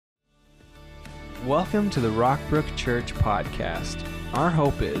Welcome to the Brook Church podcast. Our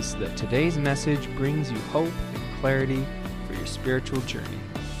hope is that today's message brings you hope and clarity for your spiritual journey.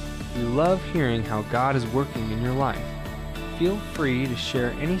 We love hearing how God is working in your life. Feel free to share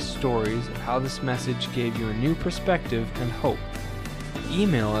any stories of how this message gave you a new perspective and hope.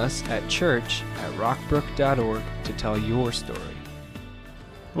 Email us at church@rockbrook.org to tell your story.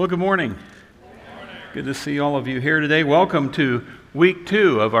 Well, good morning. Good to see all of you here today. Welcome to week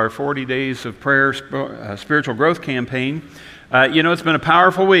 2 of our 40 Days of Prayer Spiritual Growth Campaign. It's been a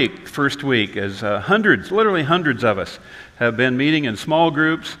powerful week, first week, as literally hundreds of us have been meeting in small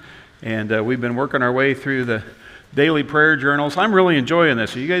groups, and we've been working our way through the daily prayer journals. I'm really enjoying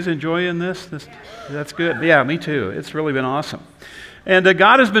this. Are you guys enjoying this? That's good. Yeah, me too. It's really been awesome. And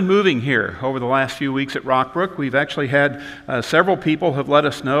God has been moving here over the last few weeks at Brook. We've actually had several people have let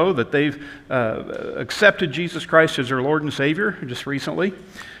us know that they've accepted Jesus Christ as their Lord and Savior just recently.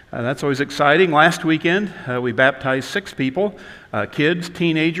 That's always exciting. Last weekend, we baptized 6 people, kids,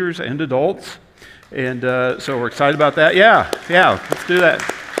 teenagers, and adults. And so we're excited about that. Yeah, let's do that.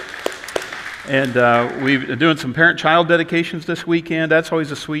 And we've been doing some parent-child dedications this weekend. That's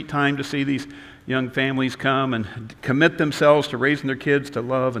always a sweet time to see these young families come and commit themselves to raising their kids to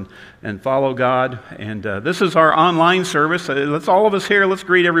love and follow God. And this is our online service. Let's all of us here, let's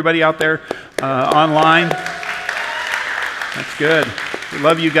greet everybody out there online. That's good. We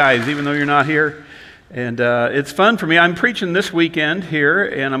love you guys, even though you're not here. And it's fun for me. I'm preaching this weekend here,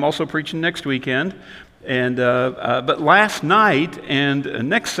 and I'm also preaching next weekend. And but last night and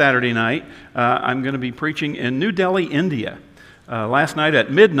next Saturday night, I'm going to be preaching in New Delhi, India. Last night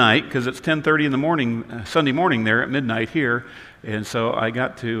at midnight, because it's 10:30 in the morning, Sunday morning there at midnight here, and so I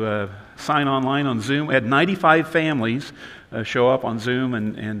got to sign online on Zoom. I had 95 families show up on Zoom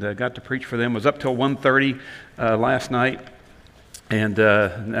and got to preach for them. It was up till 1:30 last night, and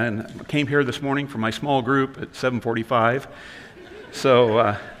came here this morning for my small group at 7:45.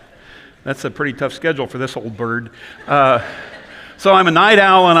 So that's a pretty tough schedule for this old bird. So I'm a night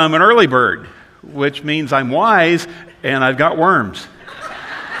owl and I'm an early bird, which means I'm wise and I've got worms.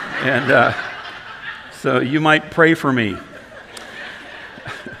 And so you might pray for me.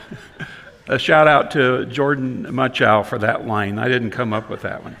 A shout out to Jordan Muchow for that line. I didn't come up with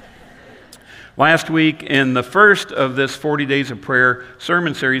that one. Last week, in the first of this 40 Days of Prayer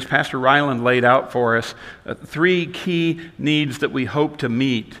sermon series, Pastor Ryland laid out for us 3 key needs that we hope to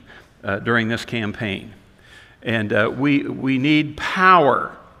meet during this campaign. And we need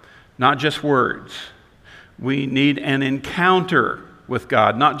power, not just words. We need an encounter with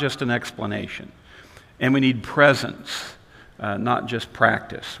God, not just an explanation. And we need presence, not just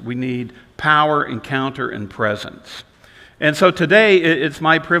practice. We need power, encounter, and presence. And so today, it's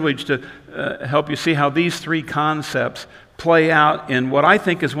my privilege to help you see how these 3 concepts play out in what I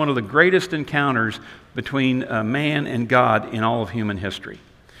think is one of the greatest encounters between man and God in all of human history.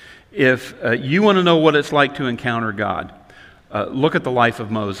 If you want to know what it's like to encounter God, look at the life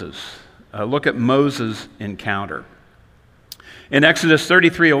of Moses. Look at Moses' encounter. In Exodus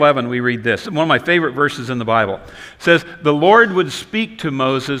 33:11, we read this. One of my favorite verses in the Bible. It says, "The Lord would speak to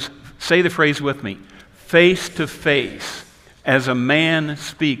Moses," say the phrase with me, "face to face, as a man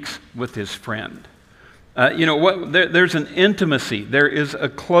speaks with his friend." There's an intimacy. There is a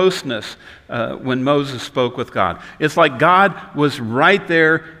closeness when Moses spoke with God. It's like God was right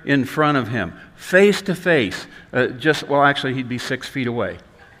there in front of him, face to face. Actually, he'd be 6 feet away.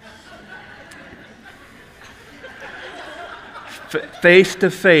 Face to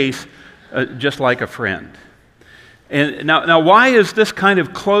face, just like a friend. And now, why is this kind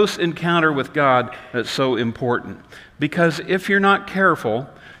of close encounter with God so important? Because if you're not careful,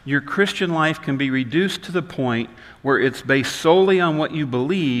 your Christian life can be reduced to the point where it's based solely on what you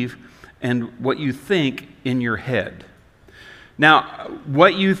believe and what you think in your head. Now,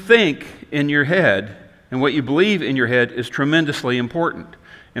 what you think in your head and what you believe in your head is tremendously important.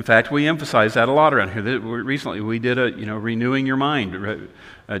 In fact, we emphasize that a lot around here. Recently, we did renewing your mind,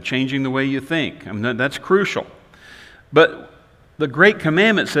 changing the way you think. I mean, that's crucial. But the Great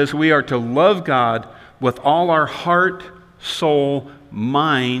Commandment says we are to love God with all our heart, soul,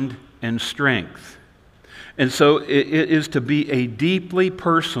 mind, and strength. And so it is to be a deeply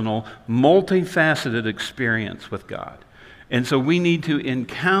personal, multifaceted experience with God. And so we need to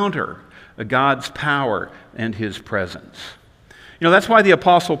encounter God's power and His presence. That's why the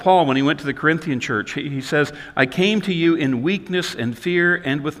Apostle Paul, when he went to the Corinthian church, he says, "I came to you in weakness and fear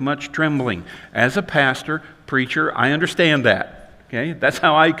and with much trembling." As a pastor, preacher, I understand that. Okay? That's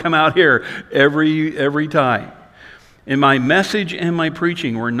how I come out here every time. And my message and my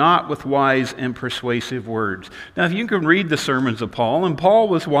preaching were not with wise and persuasive words. Now, if you can read the sermons of Paul, and Paul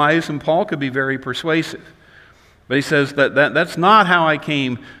was wise and Paul could be very persuasive. But he says that's not how I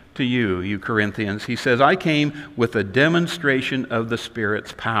came to you, you Corinthians. He says, I came with a demonstration of the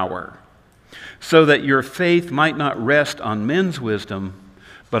Spirit's power, so that your faith might not rest on men's wisdom,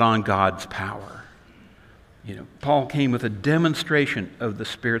 but on God's power. Paul came with a demonstration of the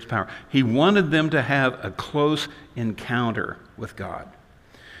Spirit's power. He wanted them to have a close encounter with God.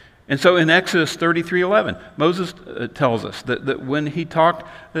 And so in Exodus 33:11, Moses tells us that when he talked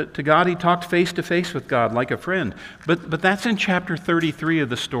to God, he talked face to face with God like a friend. But that's in chapter 33 of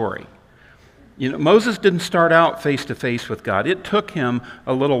the story. Moses didn't start out face to face with God. It took him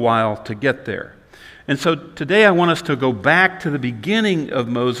a little while to get there. And so today I want us to go back to the beginning of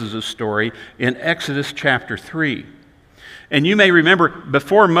Moses' story in Exodus chapter 3. And you may remember,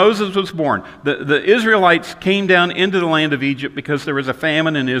 before Moses was born, the Israelites came down into the land of Egypt because there was a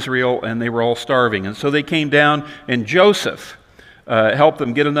famine in Israel and they were all starving. And so they came down, and Joseph helped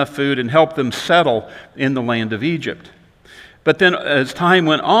them get enough food and helped them settle in the land of Egypt. But then as time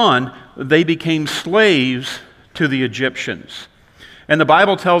went on, they became slaves to the Egyptians. And the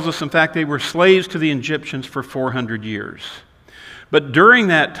Bible tells us, in fact, they were slaves to the Egyptians for 400 years. But during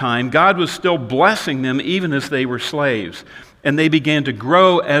that time, God was still blessing them even as they were slaves. And they began to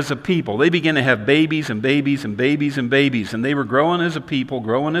grow as a people. They began to have babies and babies and babies and babies. And they were growing as a people,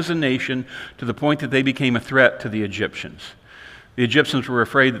 growing as a nation, to the point that they became a threat to the Egyptians. The Egyptians were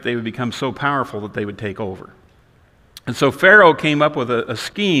afraid that they would become so powerful that they would take over. And so Pharaoh came up with a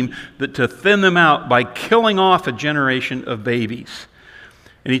scheme to thin them out by killing off a generation of babies.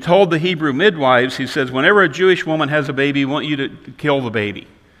 And he told the Hebrew midwives, he says, whenever a Jewish woman has a baby, we want you to kill the baby.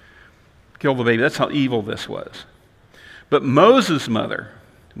 Kill the baby. That's how evil this was. But Moses' mother,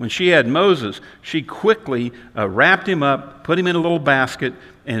 when she had Moses, she quickly wrapped him up, put him in a little basket,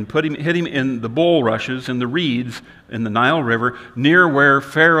 and hid him in the bulrushes and the reeds in the Nile River, near where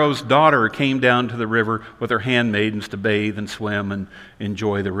Pharaoh's daughter came down to the river with her handmaidens to bathe and swim and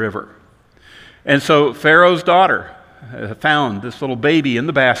enjoy the river. And so Pharaoh's daughter found this little baby in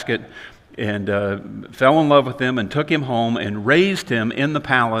the basket and fell in love with him and took him home and raised him in the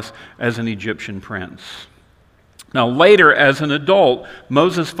palace as an Egyptian prince. Now later, as an adult,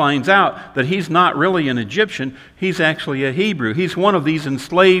 Moses finds out that he's not really an Egyptian, he's actually a Hebrew. He's one of these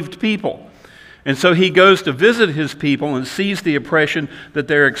enslaved people. And so he goes to visit his people and sees the oppression that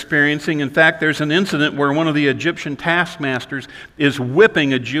they're experiencing. In fact, there's an incident where one of the Egyptian taskmasters is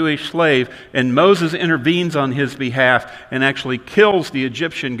whipping a Jewish slave, and Moses intervenes on his behalf and actually kills the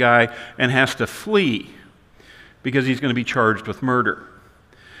Egyptian guy and has to flee because he's going to be charged with murder.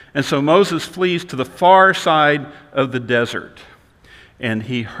 And so Moses flees to the far side of the desert, and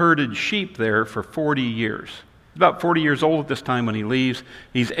he herded sheep there for 40 years. He's about 40 years old at this time when he leaves.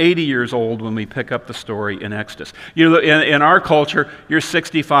 He's 80 years old when we pick up the story in Exodus. In our culture, you're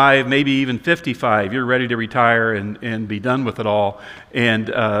 65, maybe even 55. You're ready to retire and be done with it all. And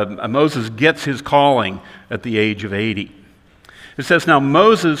Moses gets his calling at the age of 80. It says, now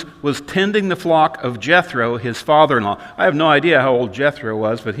Moses was tending the flock of Jethro, his father-in-law. I have no idea how old Jethro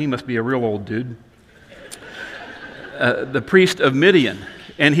was, but he must be a real old dude. The priest of Midian.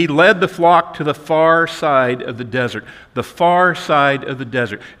 And he led the flock to the far side of the desert. The far side of the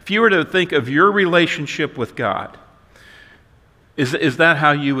desert. If you were to think of your relationship with God, is that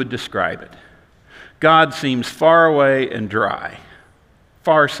how you would describe it? God seems far away and dry.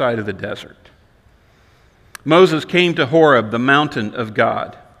 Far side of the desert. Moses came to Horeb, the mountain of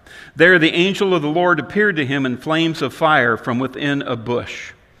God. There the angel of the Lord appeared to him in flames of fire from within a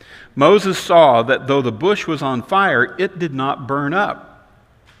bush. Moses saw that though the bush was on fire, it did not burn up.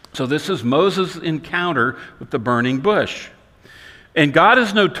 So this is Moses' encounter with the burning bush. And God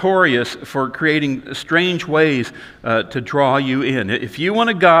is notorious for creating strange ways to draw you in. If you want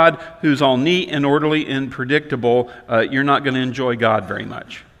a God who's all neat and orderly and predictable, you're not going to enjoy God very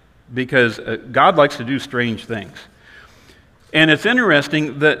much. Because God likes to do strange things. And it's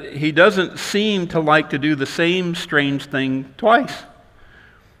interesting that he doesn't seem to like to do the same strange thing twice.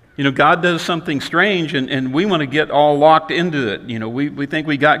 God does something strange, and we want to get all locked into it. We think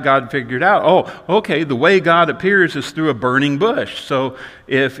we got God figured out. Oh, okay, the way God appears is through a burning bush. So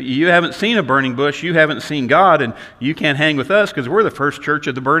if you haven't seen a burning bush, you haven't seen God, and you can't hang with us because we're the first church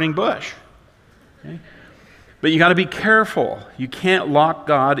of the burning bush. Okay? But you got to be careful. You can't lock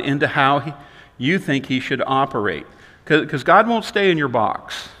God into how you think he should operate. Because God won't stay in your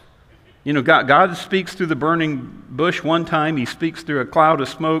box. You know, God speaks through the burning bush one time. He speaks through a cloud of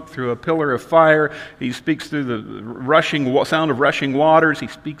smoke, through a pillar of fire. He speaks through the sound of rushing waters. He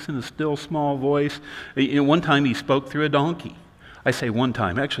speaks in a still, small voice. You know, one time he spoke through a donkey. I say one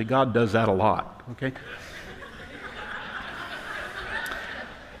time. Actually, God does that a lot, okay?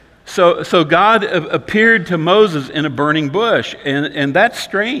 So God appeared to Moses in a burning bush, and that's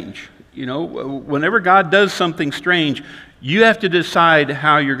strange. You know, whenever God does something strange, you have to decide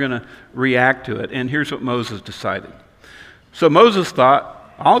how you're going to react to it. And here's what Moses decided. So Moses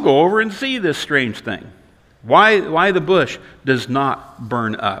thought, I'll go over and see this strange thing. Why the bush does not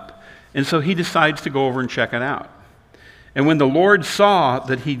burn up. And so he decides to go over and check it out. And when the Lord saw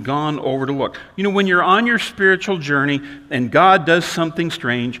that he'd gone over to look, you know, when you're on your spiritual journey and God does something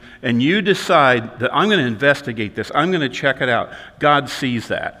strange and you decide that I'm going to investigate this, I'm going to check it out, God sees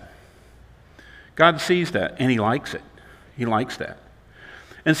that. God sees that, and he likes it. He likes that.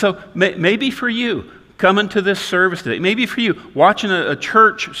 And so maybe for you, coming to this service today, maybe for you, watching a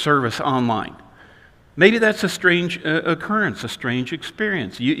church service online, maybe that's a strange occurrence, a strange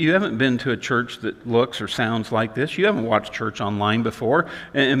experience. You haven't been to a church that looks or sounds like this. You haven't watched church online before.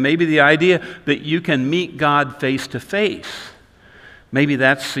 And maybe the idea that you can meet God face to face, maybe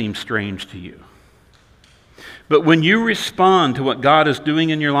that seems strange to you. But when you respond to what God is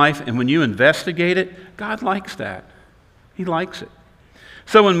doing in your life and when you investigate it, God likes that. He likes it.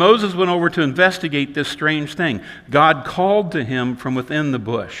 So when Moses went over to investigate this strange thing, God called to him from within the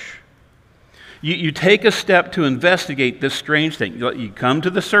bush. You take a step to investigate this strange thing. You come to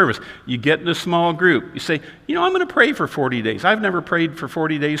the service. You get in a small group. You say, you know, I'm going to pray for 40 days. I've never prayed for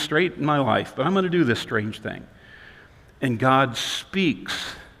 40 days straight in my life, but I'm going to do this strange thing. And God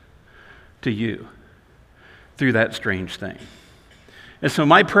speaks to you through that strange thing. And so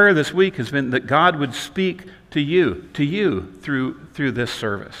my prayer this week has been that God would speak to you through this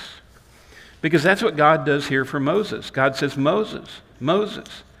service. Because that's what God does here for Moses. God says, Moses.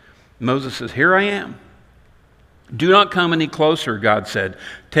 Moses says, here I am. Do not come any closer, God said.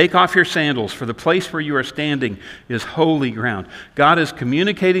 Take off your sandals, for the place where you are standing is holy ground. God is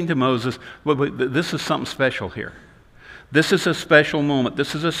communicating to Moses, this is something special here. This is a special moment.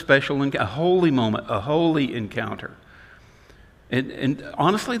 This is a holy moment, a holy encounter. And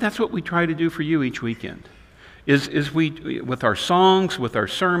honestly, that's what we try to do for you each weekend. Is we, with our songs, with our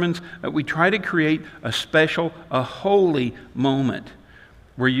sermons, we try to create a special, a holy moment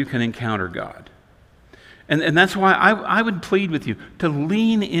where you can encounter God. And that's why I would plead with you to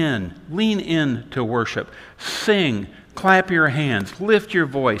lean in to worship. Sing, clap your hands, lift your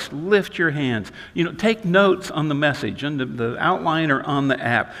voice, lift your hands. You know, take notes on the message, on the outline or on the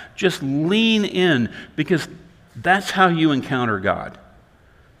app. Just lean in, because that's how you encounter God.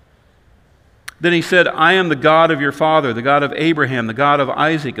 Then he said, I am the God of your father, the God of Abraham, the God of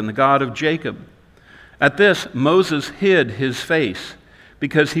Isaac, and the God of Jacob. At this, Moses hid his face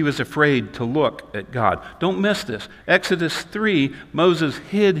because he was afraid to look at God. Don't miss this. Exodus 3, Moses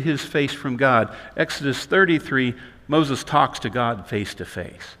hid his face from God. Exodus 33, Moses talks to God face to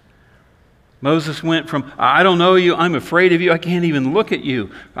face. Moses went from, I don't know you, I'm afraid of you, I can't even look at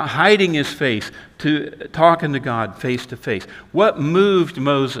you, hiding his face, to talking to God face to face. What moved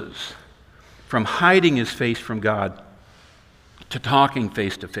Moses from hiding his face from God to talking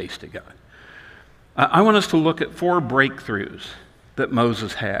face to God? I want us to look at 4 breakthroughs that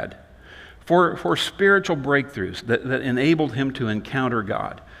Moses had. Four spiritual breakthroughs that enabled him to encounter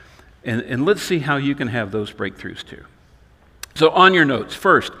God. And let's see how you can have those breakthroughs too. So on your notes,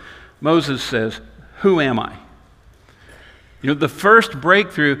 first, Moses says, who am I? You know, the first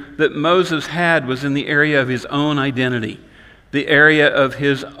breakthrough that Moses had was in the area of his own identity, the area of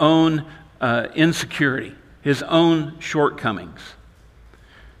his own insecurity, his own shortcomings.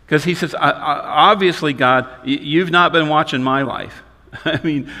 Because he says, obviously, God, you've not been watching my life. I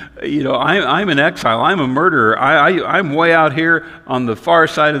mean, you know, I'm in exile. I'm a murderer. I'm way out here on the far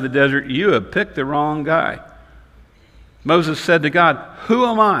side of the desert. You have picked the wrong guy. Moses said to God, who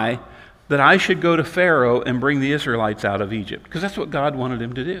am I that I should go to Pharaoh and bring the Israelites out of Egypt? Because that's what God wanted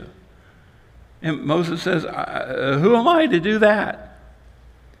him to do. And Moses says, who am I to do that?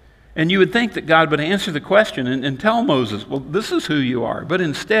 And you would think that God would answer the question and tell Moses, well, this is who you are. But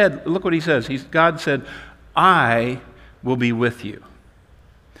instead, look what he says. God said, I will be with you.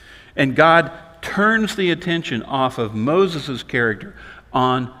 And God turns the attention off of Moses' character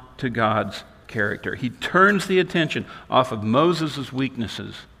on to God's character. He turns the attention off of Moses'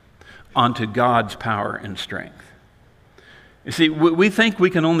 weaknesses onto God's power and strength. You see, we think we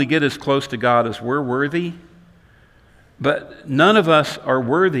can only get as close to God as we're worthy, but none of us are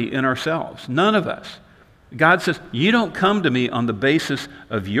worthy in ourselves. None of us. God says, you don't come to me on the basis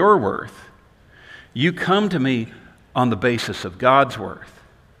of your worth. You come to me on the basis of God's worth.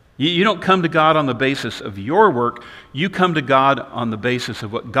 You don't come to God on the basis of your work. You come to God on the basis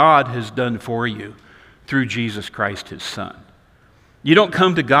of what God has done for you through Jesus Christ, his Son. You don't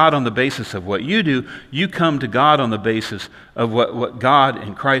come to God on the basis of what you do. You come to God on the basis of what God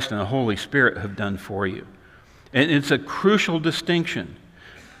and Christ and the Holy Spirit have done for you. And it's a crucial distinction,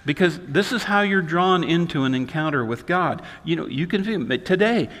 because this is how you're drawn into an encounter with God. You can feel,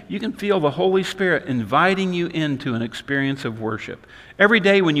 today, you can feel the Holy Spirit inviting you into an experience of worship. Every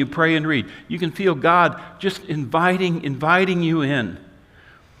day when you pray and read, you can feel God just inviting you in.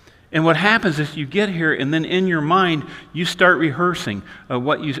 And what happens is you get here, and then in your mind, you start rehearsing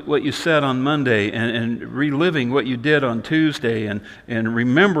what you said on Monday, and reliving what you did on Tuesday, and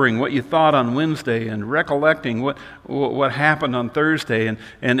remembering what you thought on Wednesday, and recollecting what happened on Thursday.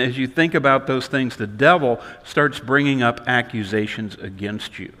 And as you think about those things, the devil starts bringing up accusations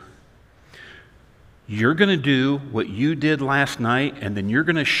against you. You're going to do what you did last night, and then you're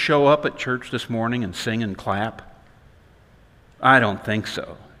going to show up at church this morning and sing and clap? I don't think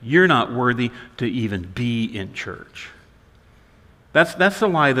so. You're not worthy to even be in church. That's the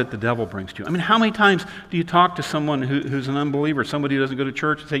lie that the devil brings to you. I mean, how many times do you talk to someone who's an unbeliever, somebody who doesn't go to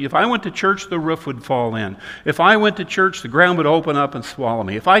church, and say, if I went to church, the roof would fall in. If I went to church, the ground would open up and swallow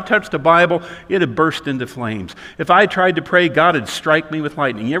me. If I touched a Bible, it'd burst into flames. If I tried to pray, God would strike me with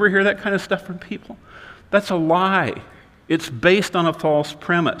lightning. You ever hear that kind of stuff from people? That's a lie. It's based on a false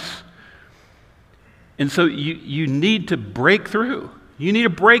premise. And so you need to break through. You need a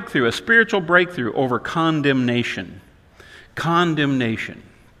breakthrough, a spiritual breakthrough over condemnation. Condemnation.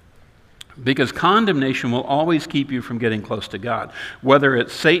 Because condemnation will always keep you from getting close to God, whether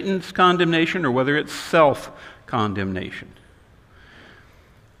it's Satan's condemnation or whether it's self-condemnation.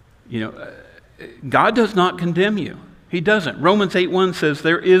 God does not condemn you. He doesn't. Romans 8:1 says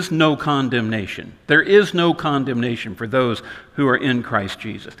there is no condemnation. There is no condemnation for those who are in Christ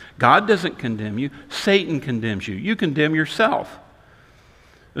Jesus. God doesn't condemn you. Satan condemns you. You condemn yourself.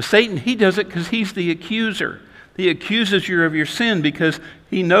 Satan, he does it because he's the accuser. He accuses you of your sin because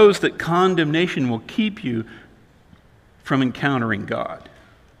he knows that condemnation will keep you from encountering God.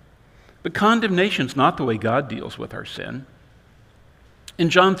 But condemnation's not the way God deals with our sin. In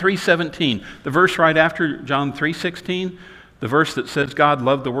John 3:17, the verse right after John 3:16, the verse that says God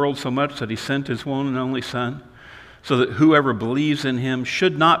loved the world so much that he sent his one and only Son, so that whoever believes in him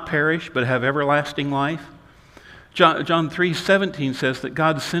should not perish but have everlasting life. John 3:17 says that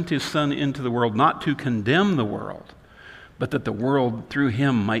God sent his Son into the world not to condemn the world, but that the world through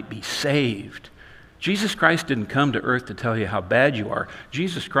him might be saved. Jesus Christ didn't come to earth to tell you how bad you are.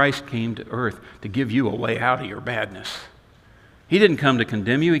 Jesus Christ came to earth to give you a way out of your badness. He didn't come to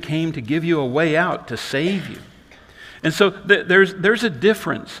condemn you. He came to give you a way out, to save you. And so there's a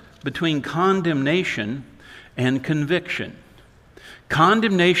difference between condemnation and conviction.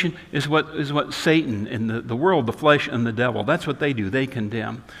 Condemnation is what Satan and the world, the flesh and the devil, that's what they do. They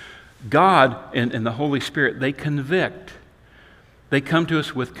condemn. God and the Holy Spirit, they convict. They come to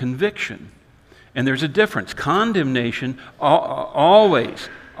us with conviction. And there's a difference. Condemnation always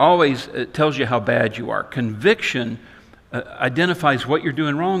tells you how bad you are. Conviction identifies what you're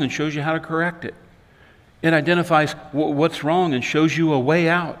doing wrong and shows you how to correct it. It identifies what's wrong and shows you a way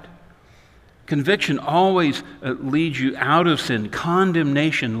out. Conviction always leads you out of sin.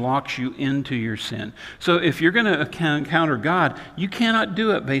 Condemnation locks you into your sin. So if you're going to encounter God, you cannot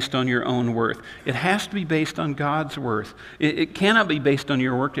do it based on your own worth. It has to be based on God's worth. It cannot be based on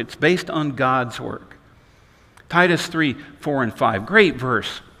your work. It's based on God's work. Titus 3:4-5. Great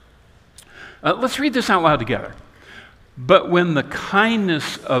verse. Let's read this out loud together. But when the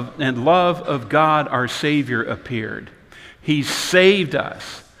kindness and love of God our Savior appeared, he saved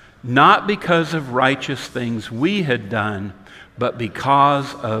us, not because of righteous things we had done, but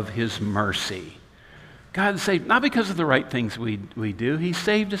because of his mercy. God saved, not because of the right things we do. He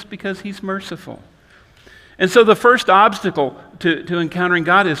saved us because he's merciful. And so the first obstacle to encountering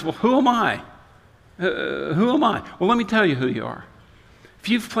God is, well, who am I? Who am I? Well, let me tell you who you are. If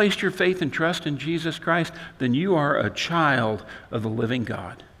you've placed your faith and trust in Jesus Christ, then you are a child of the living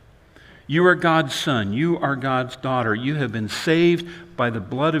God. You are God's son. You are God's daughter. You have been saved by the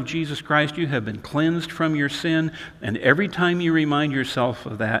blood of Jesus Christ. You have been cleansed from your sin. And every time you remind yourself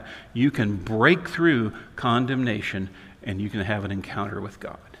of that, you can break through condemnation and you can have an encounter with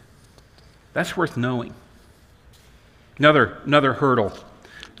God. That's worth knowing. Another hurdle.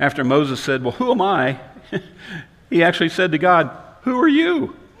 After Moses said, well, who am I? He actually said to God, who are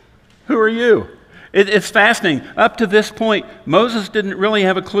you? Who are you? It's fascinating. Up to this point, Moses didn't really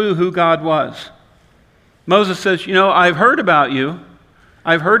have a clue who God was. Moses says, I've heard about you.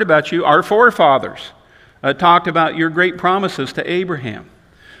 I've heard about you. Our forefathers talked about your great promises to Abraham.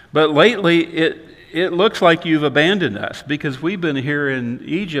 But lately, it looks like you've abandoned us because we've been here in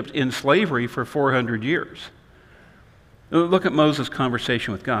Egypt in slavery for 400 years. Look at Moses'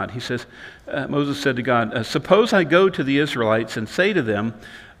 conversation with God. He says, Moses said to God, suppose I go to the Israelites and say to them,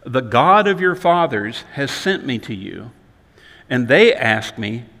 the God of your fathers has sent me to you, and they ask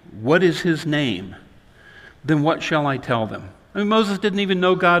me, what is his name? Then what shall I tell them? I mean, Moses didn't even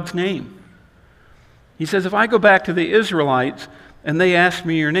know God's name. He says, if I go back to the Israelites and they ask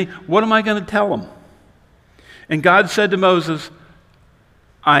me your name, what am I going to tell them? And God said to Moses,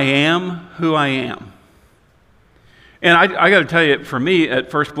 I am who I am. And I got to tell you, for me,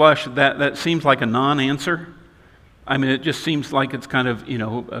 at first blush, that seems like a non-answer. I mean, it just seems like it's kind of,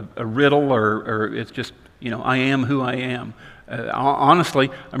 a riddle or it's just, I am who I am. Honestly,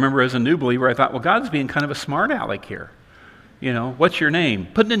 I remember as a new believer, I thought, well, God's being kind of a smart aleck here. What's your name?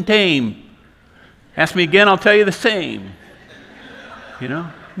 Put it in tame. Ask me again, I'll tell you the same.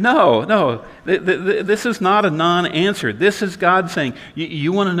 No. This is not a non-answer. This is God saying,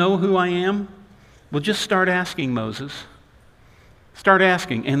 you want to know who I am? Well, just start asking, Moses. Start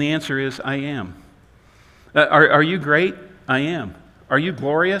asking, and the answer is, I am. Are you great? I am. Are you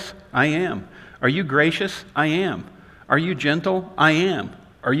glorious? I am. Are you gracious? I am. Are you gentle? I am.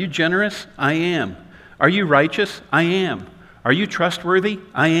 Are you generous? I am. Are you righteous? I am. Are you trustworthy?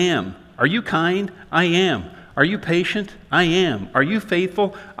 I am. Are you kind? I am. Are you patient? I am. Are you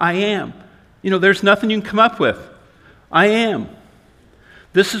faithful? I am. There's nothing you can come up with. I am.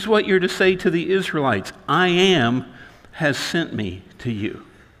 This is what you're to say to the Israelites. I am has sent me to you.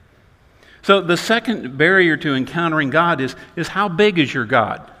 So the second barrier to encountering God is how big is your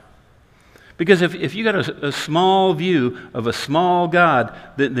God? Because if you got a small view of a small God,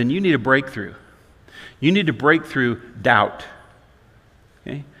 then you need a breakthrough. You need to break through doubt.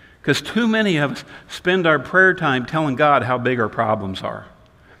 Okay? Because too many of us spend our prayer time telling God how big our problems are,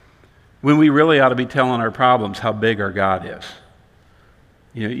 when we really ought to be telling our problems how big our God is.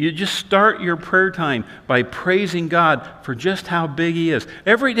 You just start your prayer time by praising God for just how big He is.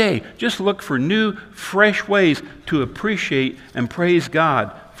 Every day, just look for new, fresh ways to appreciate and praise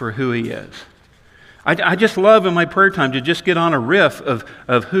God for who He is. I just love in my prayer time to just get on a riff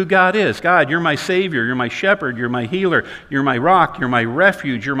of who God is. God, you're my Savior, you're my shepherd, you're my healer, you're my rock, you're my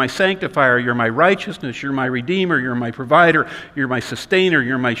refuge, you're my sanctifier, you're my righteousness, you're my redeemer, you're my provider, you're my sustainer,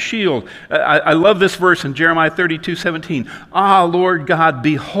 you're my shield. I love this verse in Jeremiah 32:17. Ah, Lord God,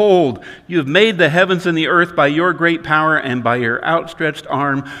 behold, you have made the heavens and the earth by your great power and by your outstretched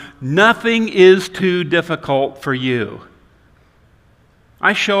arm. Nothing is too difficult for you.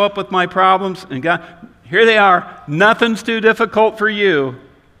 I show up with my problems, and God, here they are. Nothing's too difficult for you.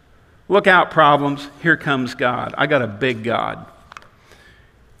 Look out, problems. Here comes God. I got a big God.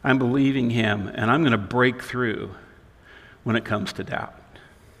 I'm believing Him, and I'm going to break through when it comes to doubt.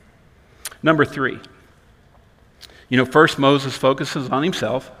 Number 3. First Moses focuses on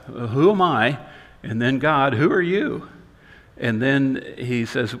himself. Who am I? And then God, who are you? And then he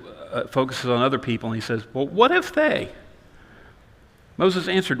says, focuses on other people, and he says, well, what if they? Moses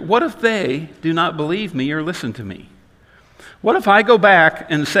answered, what if they do not believe me or listen to me? What if I go back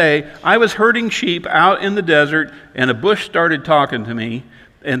and say, I was herding sheep out in the desert and a bush started talking to me,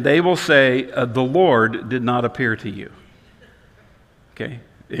 and they will say, the Lord did not appear to you. Okay,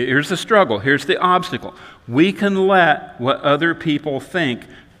 here's the struggle. Here's the obstacle. We can let what other people think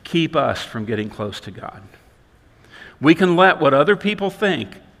keep us from getting close to God. We can let what other people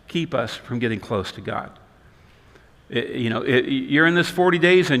think keep us from getting close to God. You're in this 40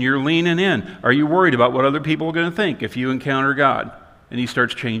 days and you're leaning in. Are you worried about what other people are going to think if you encounter God and He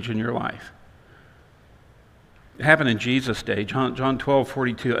starts changing your life? It happened in Jesus' day, John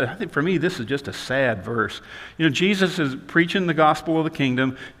 12:42. I think for me, this is just a sad verse. Jesus is preaching the gospel of the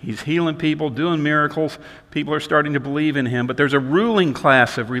kingdom. He's healing people, doing miracles. People are starting to believe in Him. But there's a ruling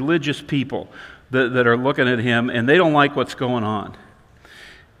class of religious people that are looking at Him, and they don't like what's going on.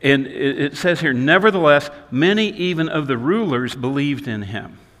 And it says here, nevertheless, many even of the rulers believed in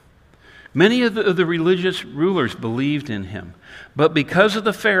Him. Many of the religious rulers believed in Him. But because of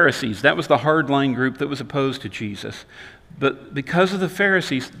the Pharisees, that was the hardline group that was opposed to Jesus, but because of the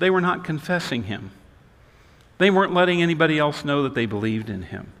Pharisees, they were not confessing Him. They weren't letting anybody else know that they believed in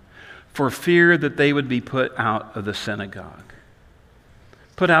Him, for fear that they would be put out of the synagogue.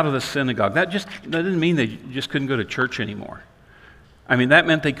 Put out of the synagogue. That didn't mean they just couldn't go to church anymore. I mean, that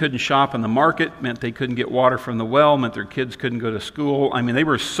meant they couldn't shop in the market, meant they couldn't get water from the well, meant their kids couldn't go to school. I mean, they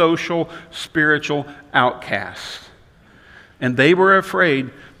were social, spiritual outcasts. And they were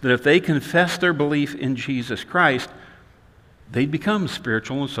afraid that if they confess their belief in Jesus Christ, they'd become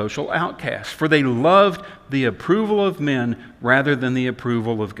spiritual and social outcasts, for they loved the approval of men rather than the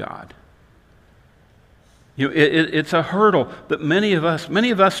approval of God. It's a hurdle that many of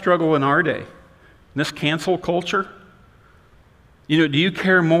us struggle in our day. In this cancel culture, do you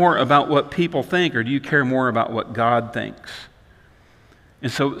care more about what people think, or do you care more about what God thinks?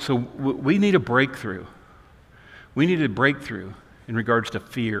 And so we need a breakthrough. We need a breakthrough in regards to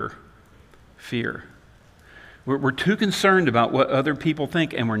fear. Fear. We're too concerned about what other people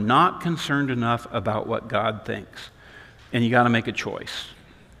think, and we're not concerned enough about what God thinks. And you got to make a choice.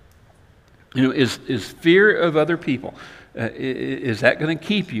 Is fear of other people, is that going to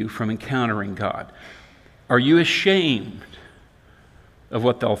keep you from encountering God? Are you ashamed of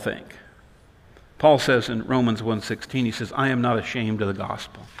what they'll think? Paul says in Romans 1:16, he says, I am not ashamed of the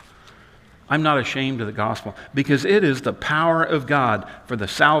gospel. I'm not ashamed of the gospel, because it is the power of God for the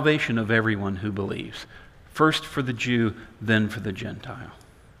salvation of everyone who believes. First for the Jew, then for the Gentile.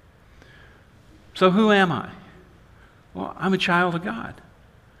 So who am I? Well, I'm a child of God.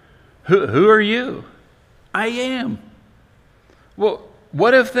 Who are you? I am. Well,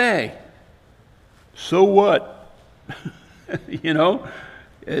 what if they? So what? You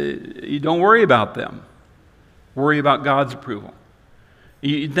don't worry about them. Worry about God's approval.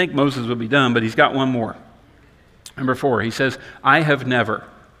 You'd think Moses would be done, but he's got one more. Number 4, he says, I have never.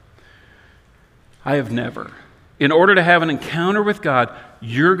 In order to have an encounter with God,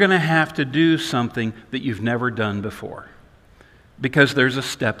 you're going to have to do something that you've never done before. Because there's a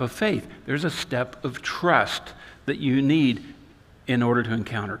step of faith. There's a step of trust that you need in order to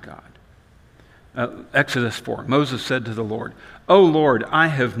encounter God. Exodus 4, Moses said to the Lord, O Lord, I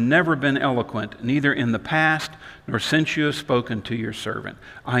have never been eloquent, neither in the past nor since you have spoken to your servant.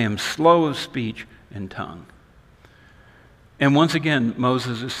 I am slow of speech and tongue. And once again,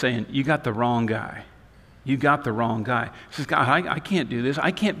 Moses is saying, you got the wrong guy. You got the wrong guy. He says, God, I can't do this. I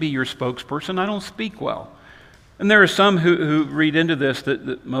can't be your spokesperson. I don't speak well. And there are some who read into this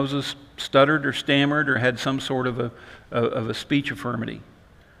that Moses stuttered or stammered or had some sort of a speech infirmity.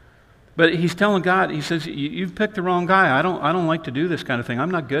 But he's telling God, he says, you've picked the wrong guy. I don't like to do this kind of thing. I'm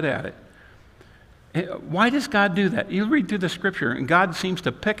not good at it. Why does God do that? You read through the scripture, and God seems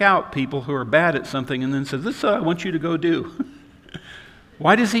to pick out people who are bad at something and then says, this is what I want you to go do.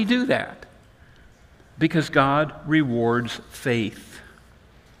 Why does he do that? Because God rewards faith.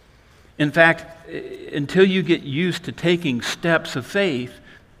 In fact, until you get used to taking steps of faith,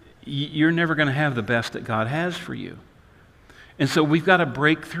 you're never going to have the best that God has for you. And so we've got to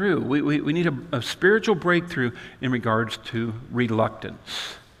break through. We need a spiritual breakthrough in regards to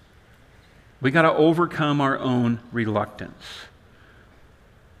reluctance. We've got to overcome our own reluctance.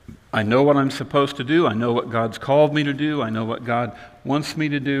 I know what I'm supposed to do. I know what God's called me to do. I know what God wants me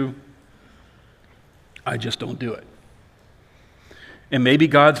to do. I just don't do it. And maybe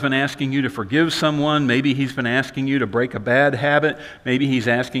God's been asking you to forgive someone. Maybe he's been asking you to break a bad habit. Maybe he's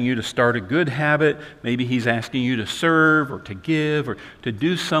asking you to start a good habit. Maybe he's asking you to serve or to give or to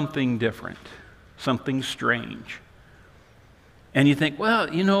do something different, something strange. And you think, well,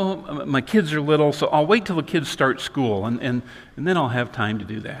 my kids are little, so I'll wait till the kids start school, and then I'll have time to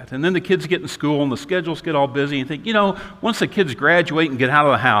do that. And then the kids get in school, and the schedules get all busy, and you think, once the kids graduate and get out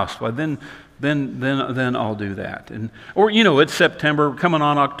of the house, well, then I'll do that. Or it's September, coming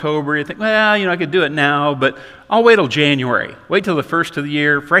on October, you think, well, I could do it now, but I'll wait till January. Wait till the first of the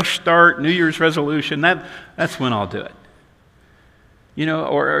year, fresh start, New Year's resolution, that's when I'll do it.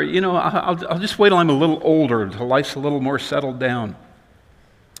 I'll just wait till I'm a little older, till life's a little more settled down.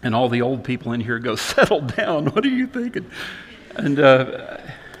 And all the old people in here go, settled down, what are you thinking? And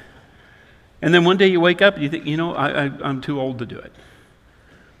then one day you wake up and you think, I'm too old to do it.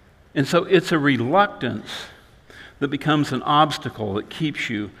 And so it's a reluctance that becomes an obstacle that keeps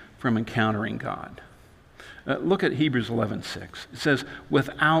you from encountering God. Look at Hebrews 11:6. It says,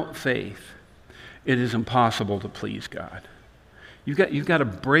 without faith, it is impossible to please God. You've got to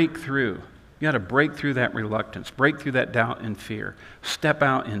break through. You've got to break through that reluctance, break through that doubt and fear. Step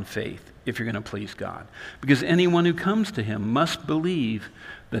out in faith if you're going to please God. Because anyone who comes to him must believe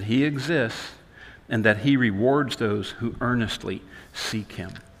that he exists and that he rewards those who earnestly seek him.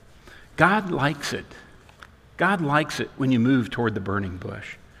 God likes it. God likes it when you move toward the burning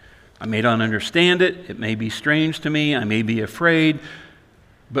bush. I may not understand it. It may be strange to me. I may be afraid.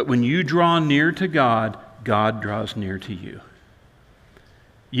 But when you draw near to God, God draws near to you.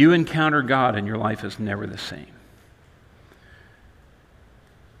 You encounter God and your life is never the same.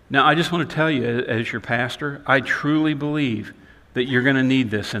 Now, I just want to tell you, as your pastor, I truly believe that you're going to need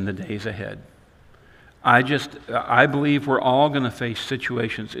this in the days ahead. I believe we're all going to face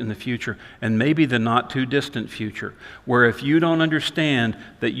situations in the future, and maybe the not too distant future, where if you don't understand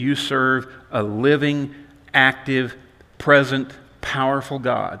that you serve a living, active, present, powerful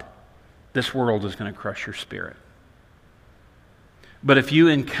God, this world is going to crush your spirit. But if you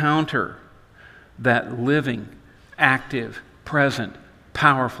encounter that living, active, present,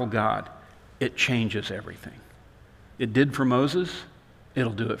 powerful God, it changes everything. It did for Moses,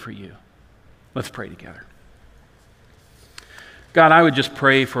 it'll do it for you. Let's pray together. God, I would just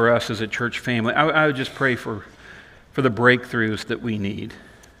pray for us as a church family. I would just pray for the breakthroughs that we need.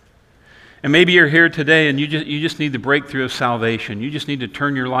 And maybe you're here today and you just need the breakthrough of salvation. You just need to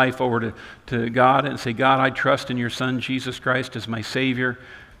turn your life over to God and say, God, I trust in your Son, Jesus Christ, as my Savior,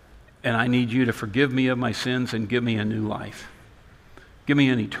 and I need you to forgive me of my sins and give me a new life. Give me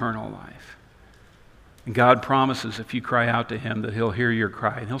an eternal life. And God promises if you cry out to him that he'll hear your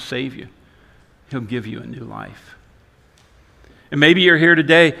cry and he'll save you. He'll give you a new life. And maybe you're here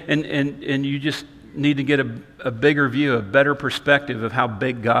today and you just need to get a bigger view, a better perspective of how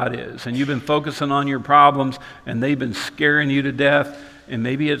big God is. And you've been focusing on your problems and they've been scaring you to death. And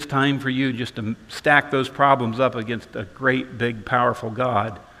maybe it's time for you just to stack those problems up against a great, big, powerful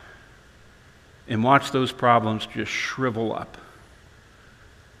God and watch those problems just shrivel up.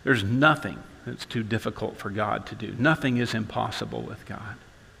 There's nothing that's too difficult for God to do. Nothing is impossible with God.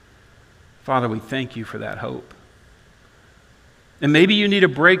 Father, we thank you for that hope. And maybe you need a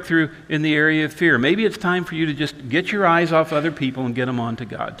breakthrough in the area of fear. Maybe it's time for you to just get your eyes off other people and get them onto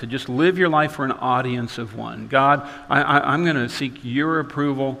God, to just live your life for an audience of one. God, I'm going to seek your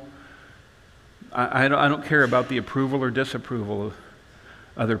approval. I don't care about the approval or disapproval of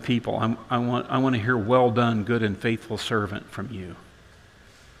other people. I want to hear, well done, good and faithful servant from you.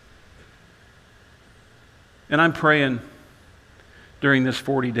 And I'm praying during this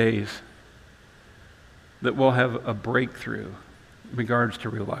 40 days that we'll have a breakthrough in regards to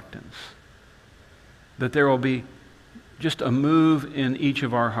reluctance. That there will be just a move in each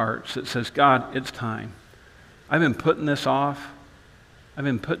of our hearts that says, God, it's time. I've been putting this off. I've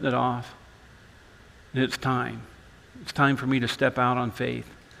been putting it off. And it's time. It's time for me to step out on faith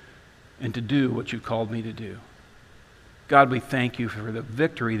and to do what you've called me to do. God, we thank you for the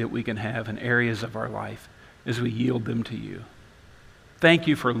victory that we can have in areas of our life as we yield them to you. Thank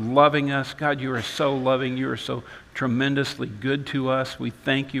you for loving us. God, you are so loving. You are so tremendously good to us. We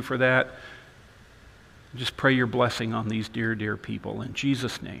thank you for that. Just pray your blessing on these dear, dear people. In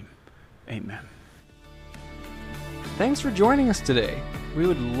Jesus' name, amen. Thanks for joining us today. We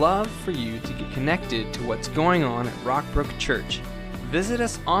would love for you to get connected to what's going on at Rockbrook Church. Visit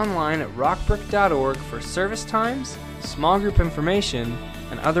us online at rockbrook.org for service times, small group information,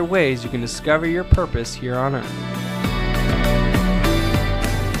 and other ways you can discover your purpose here on earth.